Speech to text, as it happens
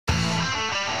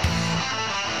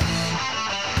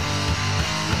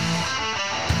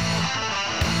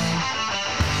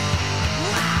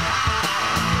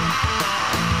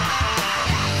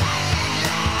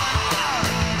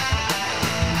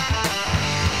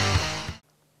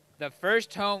The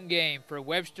first home game for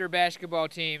Webster basketball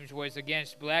teams was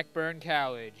against Blackburn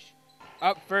College.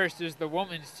 Up first is the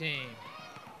women's team.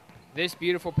 This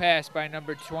beautiful pass by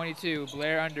number 22,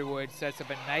 Blair Underwood, sets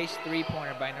up a nice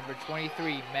three-pointer by number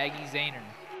 23, Maggie Zahner.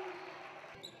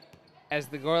 As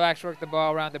the Gorloks work the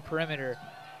ball around the perimeter,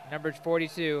 number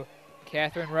 42,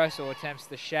 Catherine Russell, attempts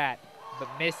the shot, but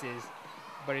misses,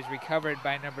 but is recovered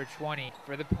by number 20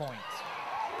 for the point.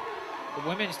 The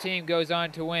women's team goes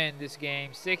on to win this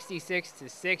game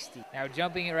 66-60. Now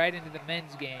jumping it right into the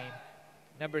men's game,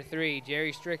 number 3,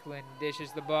 Jerry Strickland,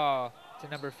 dishes the ball to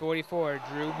number 44,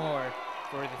 Drew Moore,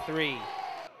 for the three.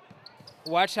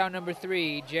 Watch how number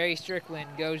 3, Jerry Strickland,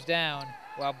 goes down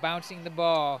while bouncing the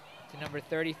ball to number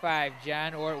 35,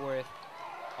 John Ortworth.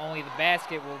 Only the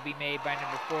basket will be made by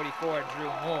number 44,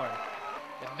 Drew Moore.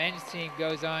 The men's team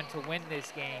goes on to win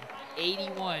this game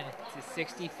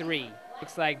 81-63.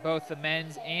 Looks like both the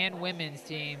men's and women's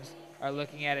teams are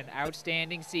looking at an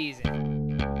outstanding season.